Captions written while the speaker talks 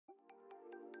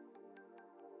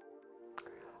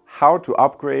how to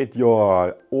upgrade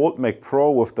your old Mac Pro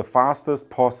with the fastest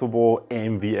possible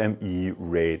NVMe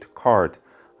RAID card.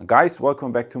 Guys,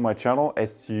 welcome back to my channel.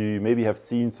 As you maybe have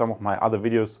seen some of my other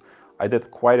videos, I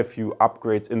did quite a few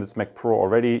upgrades in this Mac Pro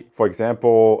already. For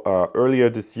example, earlier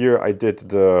this year I did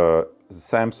the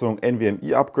Samsung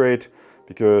NVMe upgrade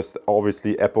because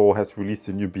obviously Apple has released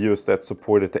a new BIOS that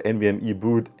supported the NVMe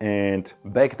boot, and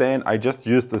back then I just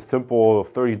used a simple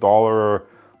 $30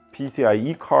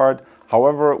 PCIe card.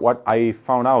 However, what I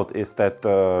found out is that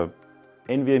the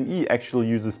NVMe actually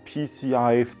uses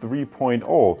PCIe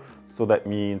 3.0. So that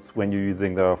means when you're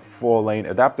using the 4-lane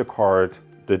adapter card,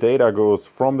 the data goes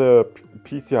from the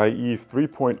PCIe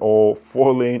 3.0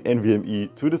 4-lane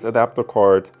NVMe to this adapter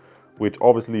card, which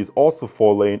obviously is also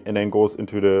 4-lane, and then goes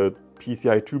into the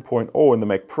PCIe 2.0 in the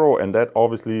Mac Pro, and that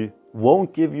obviously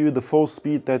won't give you the full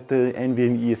speed that the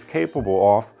NVMe is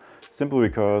capable of, simply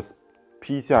because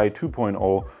PCIe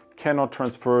 2.0 cannot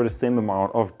transfer the same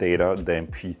amount of data than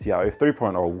PCIe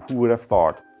 3.0. Who would have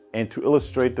thought? And to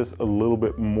illustrate this a little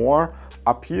bit more,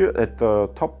 up here at the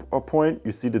top point,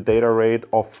 you see the data rate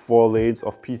of 4 lanes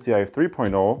of PCIe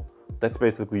 3.0. That's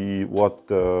basically what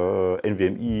the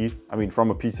NVMe, from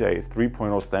a PCIe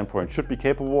 3.0 standpoint, should be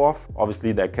capable of.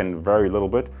 Obviously, that can vary a little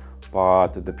bit, but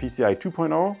the PCIe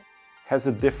 2.0 has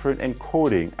a different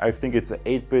encoding. I think it's an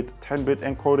 8-bit, 10-bit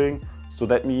encoding. So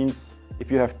that means if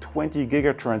you have 20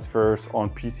 gigatransfers on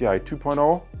PCIe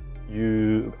 2.0,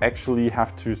 you actually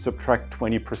have to subtract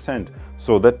 20%.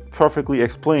 So that perfectly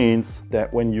explains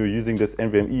that when you're using this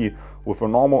NVMe with a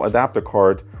normal adapter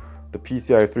card, the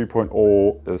PCIe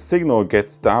 3.0 signal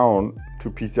gets down to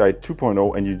PCIe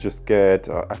 2.0, and you just get,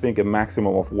 I think, a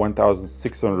maximum of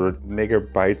 1,600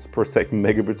 megabits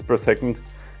per second.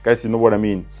 Guys, you know what I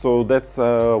mean. So that's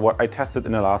what I tested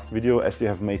in the last video, as you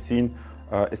have may seen.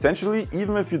 Essentially,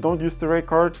 even if you don't use the RAID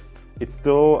card, it's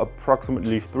still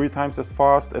approximately 3 times as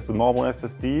fast as a normal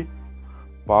SSD.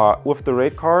 But with the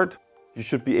RAID card, you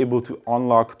should be able to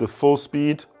unlock the full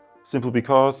speed, simply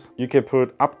because you can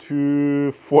put up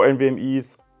to 4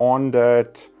 NVMe's on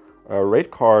that RAID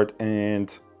card.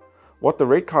 And what the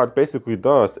RAID card basically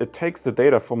does, it takes the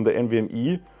data from the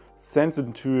NVMe, sends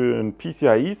it to a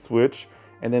PCIe switch,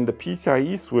 and then the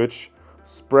PCIe switch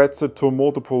spreads it to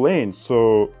multiple lanes.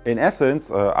 So in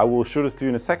essence, I will show this to you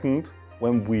in a second.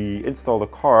 When we install the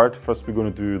card, first we're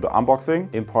going to do the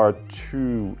unboxing in part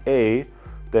 2A,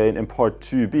 then in part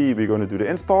 2B we're going to do the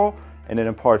install, and then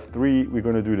in part 3 we're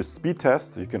going to do the speed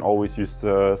test. You can always use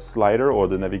the slider or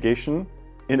the navigation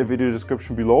in the video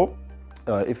description below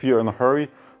if you're in a hurry.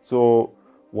 So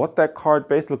what that card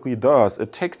basically does,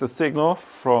 it takes the signal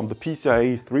from the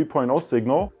PCIe 3.0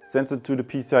 signal, sends it to the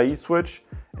PCIe switch,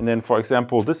 and then, for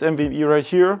example, this NVMe right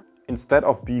here, instead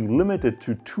of being limited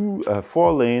to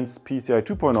 4 lanes PCIe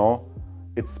 2.0,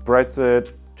 it spreads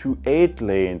it to 8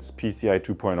 lanes PCIe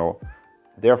 2.0.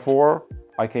 Therefore,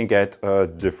 I can get a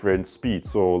different speed.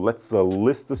 So let's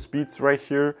list the speeds right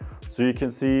here. So you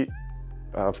can see,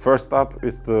 first up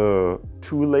is the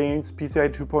 2 lanes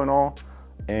PCIe 2.0,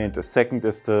 and the second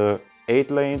is the 8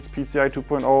 lanes PCIe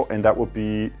 2.0, and that would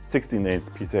be 16 lanes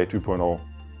PCIe 2.0.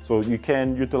 So you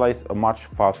can utilize a much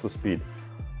faster speed.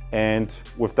 And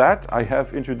with that, I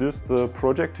have introduced the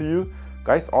project to you.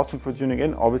 Guys, awesome for tuning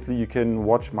in. Obviously, you can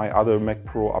watch my other Mac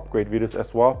Pro upgrade videos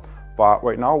as well. But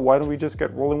right now, why don't we just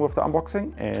get rolling with the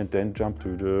unboxing and then jump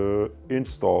to the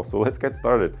install. So let's get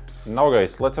started. Now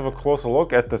guys, let's have a closer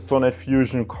look at the Sonnet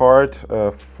Fusion card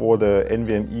for the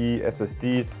NVMe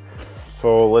SSDs.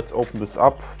 So let's open this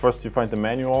up. First you find the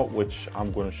manual, which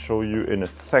I'm going to show you in a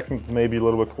second, maybe a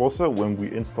little bit closer, when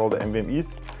we install the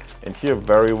NVMe's. And here,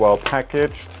 very well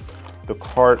packaged, the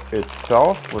card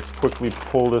itself. Let's quickly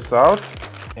pull this out.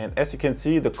 And as you can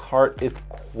see, the card is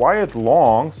quite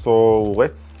long. So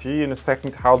let's see in a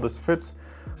second how this fits.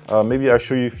 Maybe I'll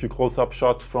show you a few close-up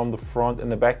shots from the front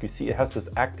and the back. You see it has this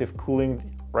active cooling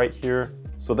right here.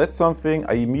 So that's something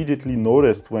I immediately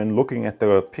noticed when looking at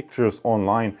the pictures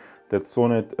online, that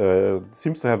Sonnet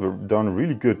seems to have done a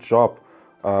really good job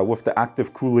with the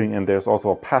active cooling, and there's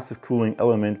also a passive cooling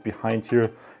element behind here,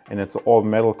 and it's all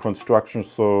metal construction,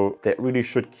 so that really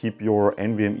should keep your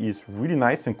NVMe's really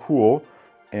nice and cool.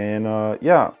 And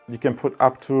yeah, you can put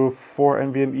up to 4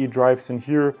 NVMe drives in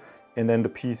here, and then the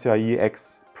PCIe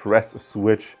Express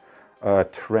switch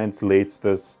translates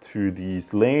this to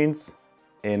these lanes.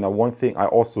 And one thing I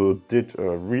also did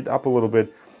read up a little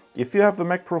bit, if you have the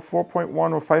Mac Pro 4.1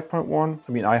 or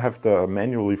 5.1, I have the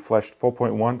manually flashed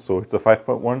 4.1, so it's a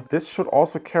 5.1. This should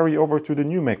also carry over to the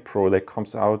new Mac Pro that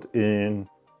comes out in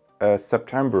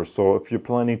September. So if you're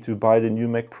planning to buy the new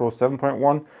Mac Pro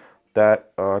 7.1,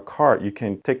 that card. You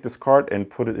can take this card and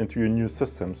put it into your new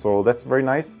system. So that's very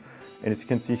nice. And as you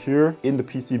can see here in the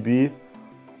PCB,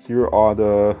 here are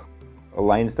the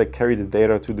lines that carry the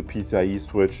data to the PCIe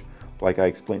switch, like I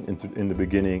explained in the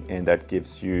beginning, and that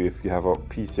gives you, if you have a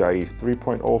PCIe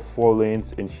 3.0, 4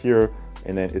 lanes in here,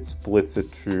 and then it splits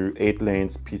it to 8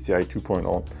 lanes, PCIe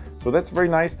 2.0. So that's very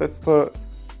nice. That's the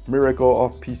miracle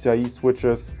of PCIe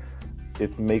switches.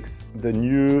 It makes the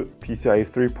new PCIe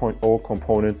 3.0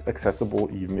 components accessible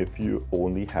even if you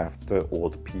only have the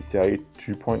old PCIe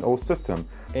 2.0 system.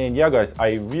 And yeah guys,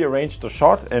 I rearranged the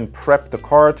shot and prepped the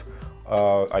card.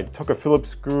 I took a Phillips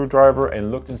screwdriver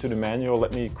and looked into the manual.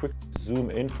 Let me quick zoom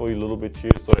in for you a little bit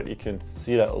here so that you can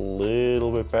see that a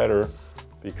little bit better,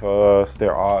 because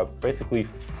there are basically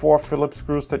 4 Phillips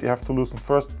screws that you have to loosen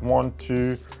first, 1,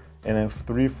 2, and then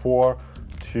 3, 4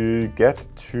 to get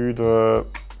to the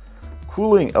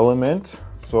cooling element.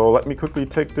 So let me quickly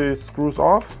take these screws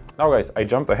off. Now guys, I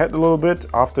jumped ahead a little bit.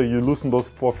 After you loosen those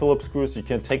 4 Phillips screws, you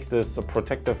can take this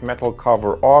protective metal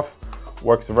cover off.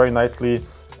 Works very nicely.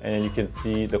 And you can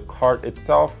see the card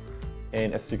itself,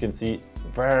 and as you can see,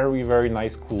 very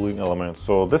nice cooling element.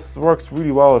 So this works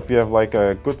really well if you have like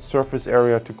a good surface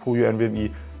area to cool your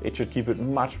NVMe. It should keep it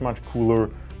much cooler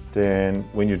than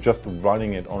when you're just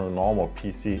running it on a normal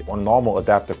PC or normal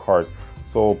adapter card.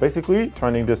 So basically,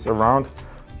 turning this around,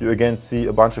 you again see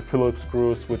a bunch of Phillips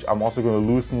screws, which I'm also going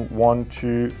to loosen 1,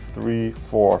 2, 3,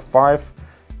 4, 5,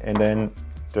 and then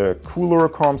the cooler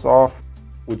comes off,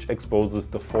 which exposes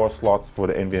the 4 slots for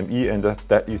the NVMe, and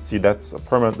that you see that's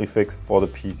permanently fixed for the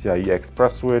PCIe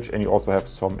Express switch, and you also have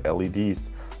some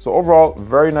LEDs. So overall,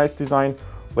 very nice design.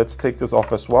 Let's take this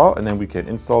off as well, and then we can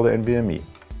install the NVMe.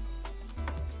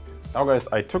 Now guys,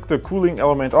 I took the cooling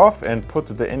element off and put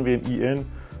the NVMe in.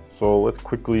 So let's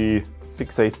quickly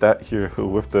fixate that here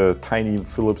with the tiny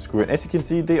Phillips screw. And as you can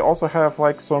see, they also have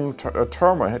like some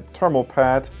thermal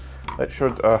pad that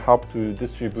should help to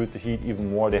distribute the heat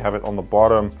even more. They have it on the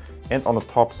bottom and on the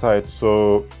top side.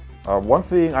 So one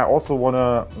thing I also want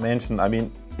to mention, I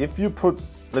mean, if you put,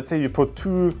 let's say you put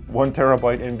 2 1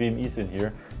 terabyte NVMe's in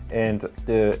here, and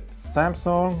the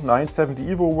Samsung 970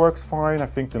 EVO works fine. I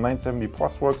think the 970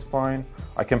 Plus works fine.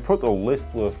 I can put a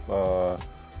list with the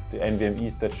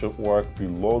NVMe's that should work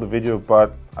below the video,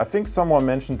 but I think someone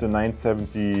mentioned the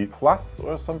 970 Plus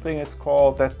or something it's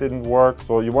called, that didn't work.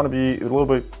 So you want to be a little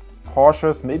bit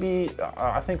cautious. Maybe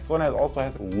I think Sonnet also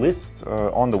has a list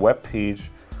on the web page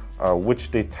which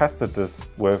they tested this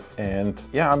with. And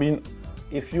yeah, I mean,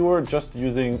 if you were just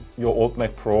using your old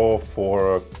Mac Pro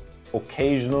for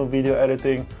occasional video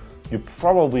editing, you're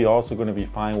probably also going to be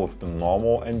fine with the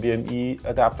normal NVMe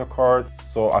adapter card.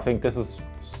 So I think this is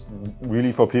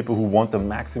really for people who want the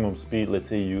maximum speed. Let's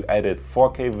say you edit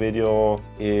 4K video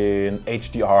in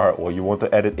HDR, or you want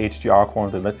to edit HDR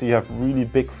content. Let's say you have really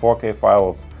big 4K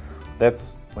files.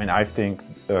 That's when I think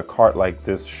a card like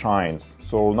this shines.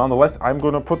 So nonetheless, I'm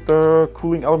going to put the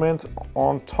cooling element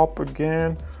on top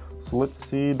again. So let's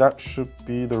see, that should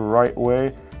be the right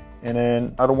way. And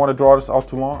then I don't want to draw this out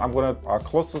too long. I'm going to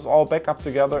close this all back up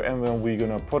together, and then we're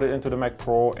going to put it into the Mac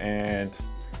Pro. And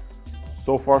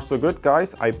so far so good,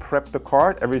 guys. I prepped the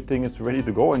card, everything is ready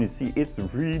to go, and you see it's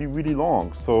really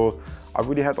long. So I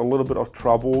really had a little bit of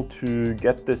trouble to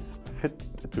get this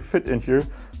fit in here.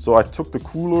 So I took the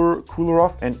cooler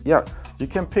off, and yeah, you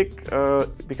can pick,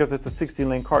 because it's a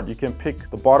 16-lane card, you can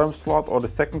pick the bottom slot or the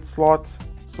second slot.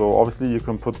 So obviously you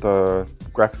can put the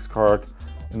graphics card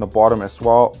in the bottom as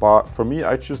well, but for me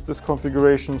I choose this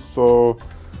configuration. So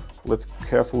let's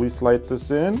carefully slide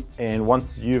this in, and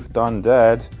once you've done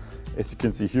that, as you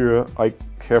can see here, I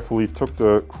carefully took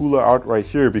the cooler out right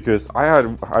here, because I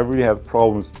really had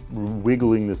problems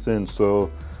wiggling this in.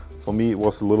 So for me it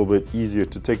was a little bit easier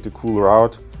to take the cooler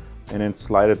out and then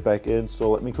slide it back in. So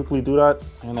let me quickly do that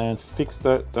and then fix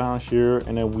that down here,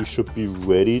 and then we should be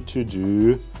ready to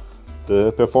do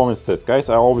the performance test. Guys,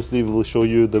 I obviously will show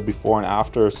you the before and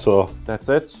after. So that's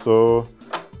it. So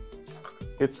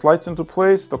it slides into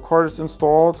place, the card is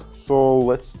installed. So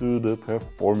let's do the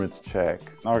performance check.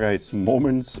 Now guys,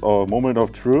 moment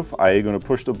of truth. I'm gonna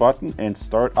push the button and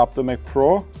start up the Mac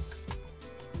Pro.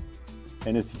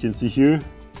 And as you can see here,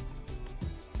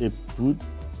 it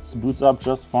boots up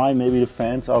just fine. Maybe the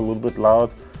fans are a little bit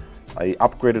loud. I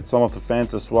upgraded some of the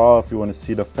fans as well. If you want to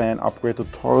see the fan upgrade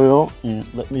tutorial,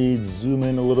 let me zoom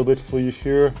in a little bit for you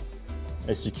here.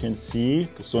 As you can see,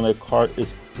 the Sonnet card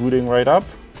is booting right up.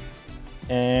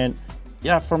 And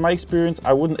yeah, from my experience,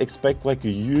 I wouldn't expect like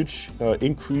a huge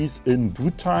increase in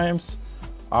boot times.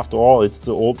 After all, it's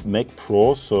the old Mac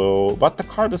Pro. So, but the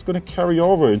card is going to carry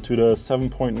over into the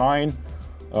 7.9.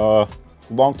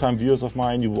 Long-time viewers of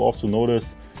mine, you will also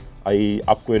notice I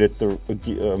upgraded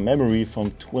the memory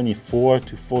from 24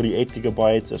 to 48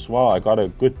 gigabytes as well. I got a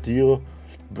good deal,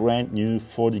 brand new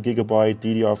 40 gigabyte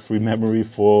DDR3 memory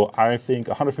for I think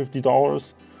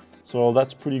 $150. So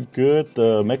that's pretty good.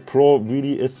 The Mac Pro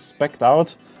really is spec'd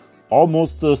out.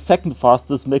 Almost the second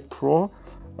fastest Mac Pro,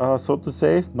 so to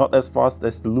say. Not as fast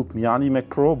as the Luke Miani Mac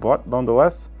Pro, but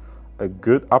nonetheless, a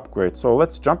good upgrade. So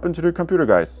let's jump into the computer,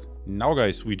 guys. Now,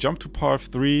 guys, we jump to part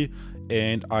 3,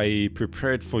 and I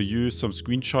prepared for you some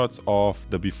screenshots of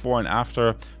the before and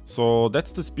after. So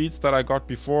that's the speeds that I got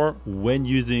before when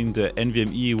using the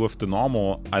NVMe with the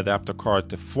normal adapter card,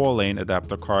 the 4-lane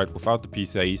adapter card without the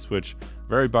PCIe switch.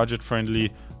 Very budget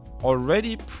friendly,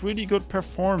 already pretty good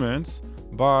performance.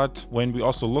 But when we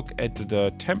also look at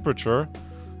the temperature,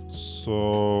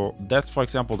 so that's, for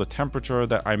example, the temperature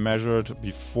that I measured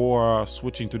before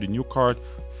switching to the new card,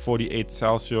 48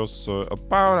 Celsius, so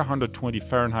about 120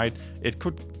 Fahrenheit. It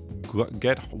could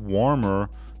get warmer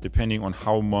depending on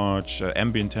how much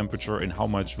ambient temperature and how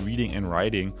much reading and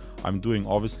writing I'm doing.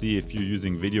 Obviously, if you're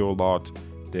using video a lot,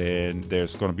 then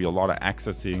there's going to be a lot of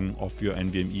accessing of your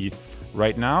NVMe.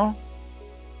 Right now,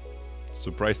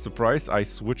 surprise, surprise, I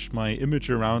switched my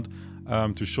image around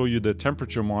to show you the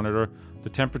temperature monitor. The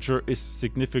temperature is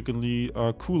significantly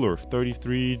cooler,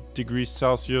 33 degrees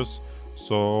Celsius.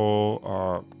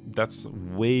 So that's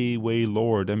way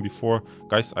lower than before.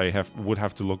 Guys, I would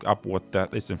have to look up what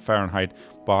that is in Fahrenheit,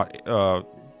 but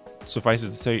suffice it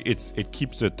to say, it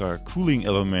keeps it cooling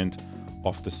element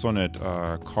of the Sonnet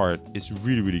card is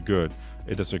really good.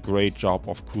 It does a great job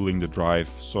of cooling the drive.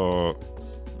 So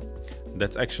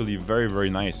that's actually very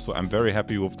nice. So I'm very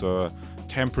happy with the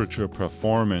temperature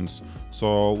performance.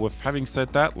 So with having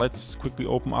said that, let's quickly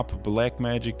open up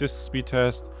Blackmagic disk speed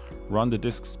test, run the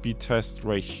disk speed test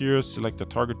right here, select the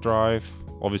target drive.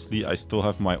 Obviously I still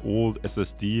have my old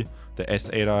SSD, the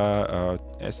SATA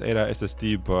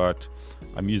SSD, but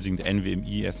I'm using the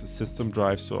NVMe as a system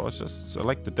drive. So I'll just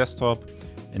select the desktop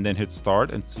and then hit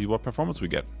start and see what performance we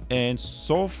get. And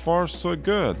so far so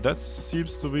good. That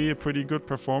seems to be a pretty good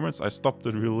performance. I stopped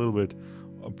it a little bit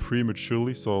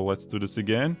prematurely, so let's do this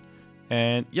again.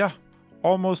 And yeah,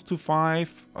 almost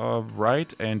 2.5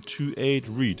 write and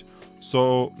 2.8 read.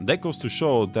 So that goes to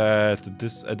show that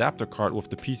this adapter card with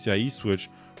the PCIe switch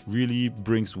really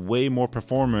brings way more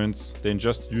performance than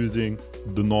just using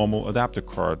the normal adapter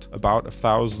card, about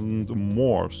 1,000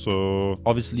 more. So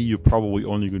obviously you're probably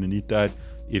only going to need that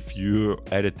if you're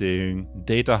editing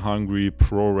data hungry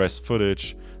ProRes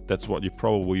footage. That's what you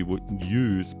probably would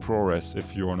use, ProRes,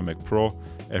 if you're on a Mac Pro.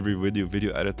 Every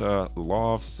video editor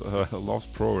loves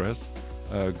ProRes.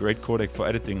 Great codec for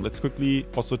editing. Let's quickly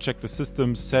also check the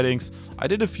system settings. I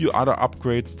did a few other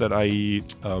upgrades that I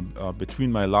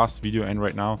between my last video and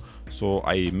right now. So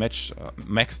I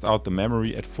maxed out the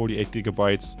memory at 48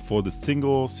 gigabytes for the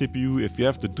single CPU. If you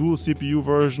have the dual CPU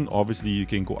version, obviously you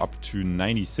can go up to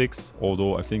 96,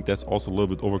 although I think that's also a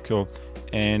little bit overkill.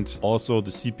 And also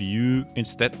the CPU,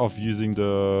 instead of using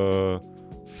the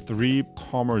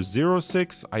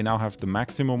 3.06, I now have the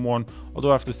maximum one. Although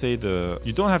I have to say,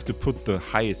 you don't have to put the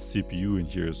highest CPU in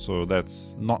here, so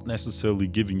that's not necessarily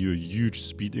giving you a huge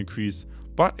speed increase,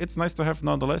 but it's nice to have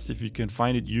nonetheless if you can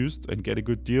find it used and get a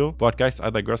good deal. But guys, I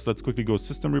digress. Let's quickly go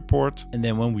system report, and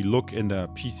then when we look in the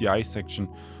PCI section,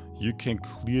 you can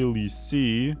clearly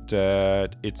see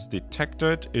that it's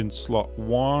detected in slot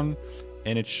 1,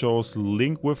 and it shows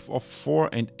link width of 4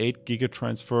 and 8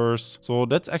 gigatransfers. So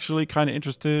that's actually kind of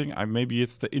interesting. Maybe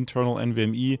it's the internal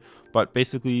NVMe, but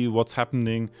basically what's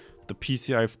happening, the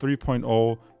PCIe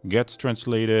 3.0 gets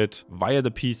translated via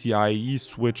the PCIe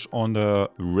switch on the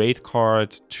RAID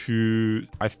card to,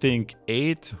 I think,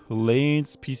 8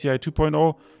 lanes PCIe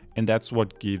 2.0, and that's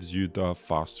what gives you the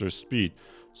faster speed.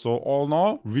 So all in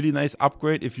all, really nice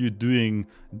upgrade if you're doing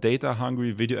data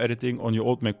hungry video editing on your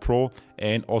old Mac Pro,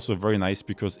 and also very nice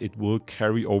because it will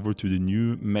carry over to the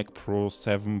new Mac Pro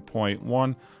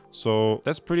 7.1. So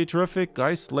that's pretty terrific.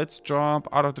 Guys, let's jump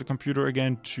out of the computer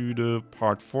again to the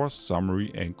part 4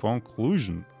 summary and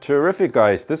conclusion. Terrific,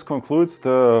 guys. This concludes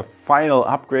the final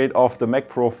upgrade of the Mac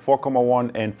Pro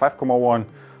 4.1 and 5.1.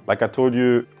 Like I told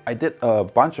you, I did a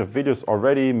bunch of videos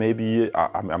already. Maybe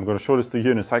I'm going to show this to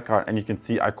you in a sidecar, and you can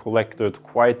see I collected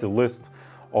quite a list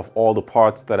of all the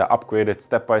parts that I upgraded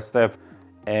step by step.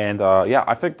 And yeah,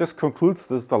 I think this concludes.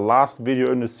 This is the last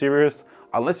video in the series.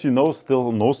 Unless you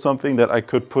still know something that I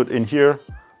could put in here,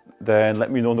 then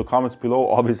let me know in the comments below.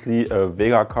 Obviously, a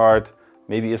Vega card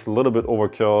maybe is a little bit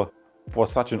overkill for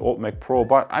such an old Mac Pro,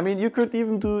 but I mean, you could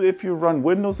even do, if you run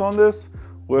Windows on this,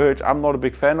 which I'm not a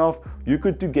big fan of, you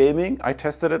could do gaming. I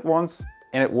tested it once.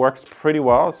 and it works pretty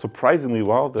well, surprisingly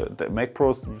well. The Mac Pro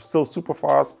is still super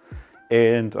fast.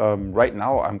 And right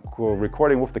now I'm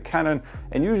recording with the Canon,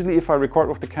 and usually if I record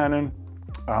with the Canon,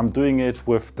 I'm doing it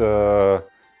with the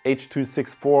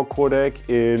H.264 codec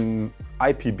in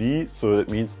IPB, so that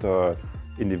means the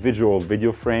individual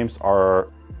video frames are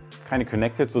kind of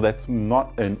connected, so that's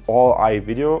not an all-eye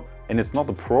video, and it's not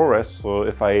a ProRes. So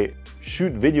if I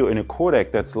shoot video in a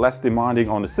codec that's less demanding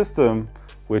on the system,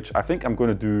 which I think I'm going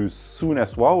to do soon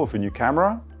as well with a new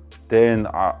camera, then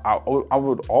I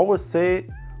would always say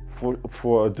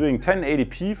for doing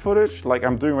 1080p footage like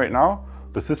I'm doing right now,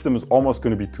 the system is almost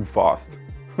going to be too fast,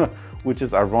 which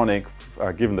is ironic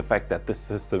given the fact that this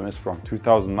system is from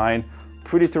 2009.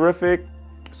 Pretty terrific.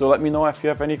 So let me know if you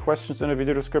have any questions in the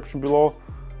video description below.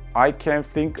 I can't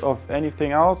think of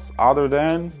anything else other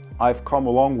than I've come a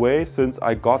long way since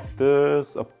I got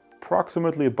this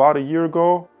approximately about a year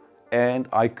ago, and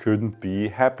I couldn't be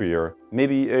happier.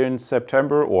 Maybe in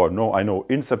September, or no, I know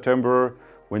in September,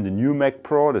 when the new Mac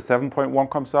Pro, the 7.1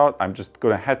 comes out, I'm just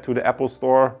gonna head to the Apple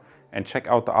store and check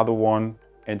out the other one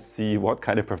and see what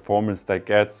kind of performance that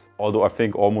gets. Although I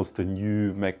think almost the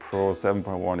new Mac Pro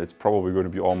 7.1 is probably going to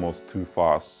be almost too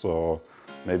fast, so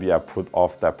maybe I put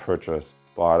off that purchase.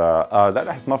 But that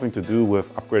has nothing to do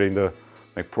with upgrading the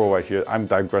Mac Pro right here. I'm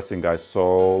digressing, guys.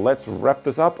 So let's wrap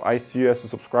this up. I see you as a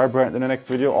subscriber in the next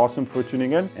video. Awesome for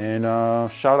tuning in, and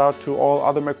shout out to all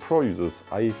other Mac Pro users.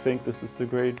 I think this is a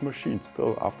great machine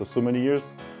still after so many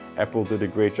years. Apple did a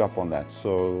great job on that.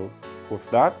 So with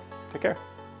that, take care.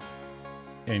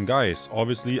 And guys,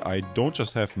 obviously I don't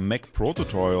just have Mac Pro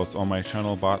tutorials on my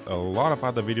channel, but a lot of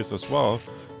other videos as well,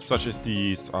 such as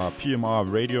these PMR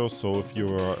radios. So if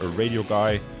you're a radio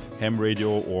guy, ham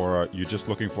radio, or you're just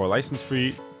looking for a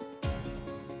license-free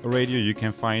radio, you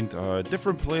can find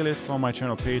different playlists on my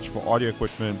channel page for audio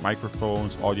equipment,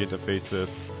 microphones, audio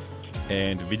interfaces,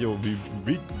 and video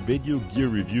gear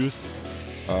reviews,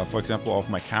 for example, of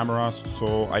my cameras.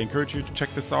 So I encourage you to check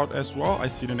this out as well. I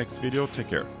see you in the next video. Take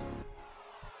care.